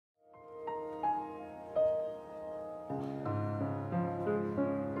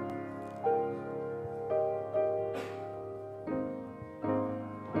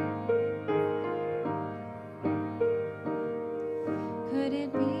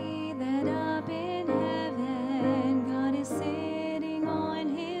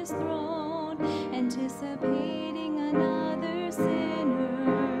anticipating another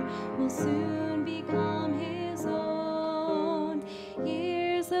sinner will soon become his own.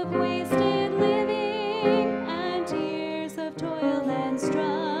 Years of wasted living and years of toil and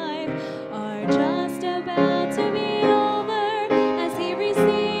strife are just about to be over as he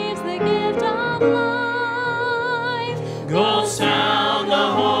receives the gift of life. Go sound the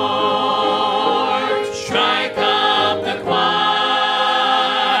horn, strike up the choir.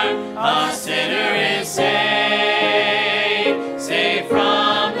 A sinner is saved, saved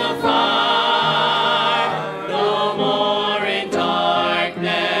from the fire. No more in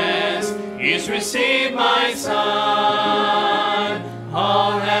darkness, he's received my son.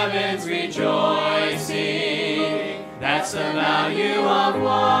 All heaven's rejoicing, that's the value of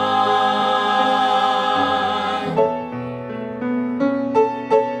one.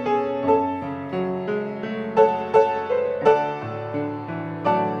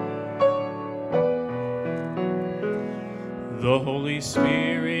 The Holy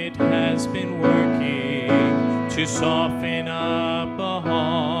Spirit has been working to soften up a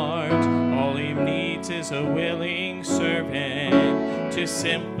heart. All he needs is a willing servant to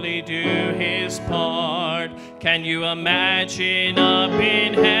simply do his part. Can you imagine up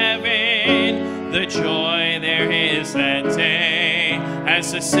in heaven the joy there is that day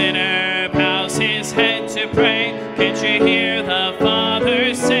as the sinner bows his head to pray? Can't you hear the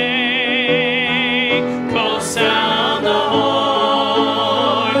Father say, go sound the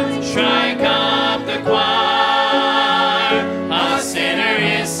horn, strike up the choir. A sinner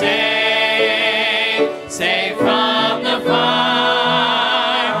is saved, saved from the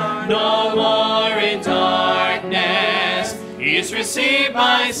fire. No more in darkness, he's received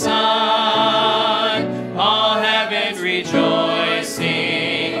my son. All heaven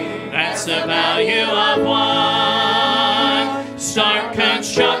rejoicing, that's the value of one. Start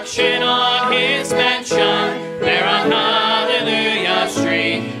construction on his mansion, there on Hallelujah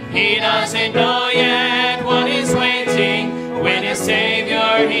Street. He doesn't know yet what is waiting when his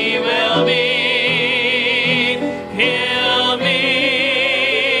Savior he will meet. He'll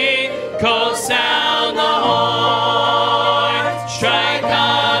meet. Go sound the horn, strike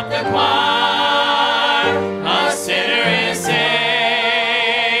up the choir. A sinner is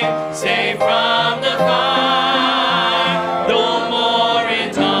saved, saved from the fire. No more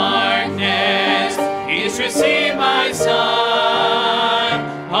in darkness, he's received my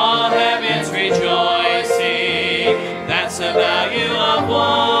son. All heaven's rejoicing, that's the value of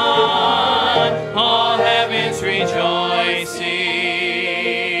one. All heaven's rejoicing,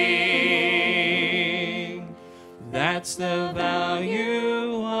 that's the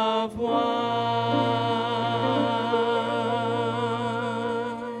value of one.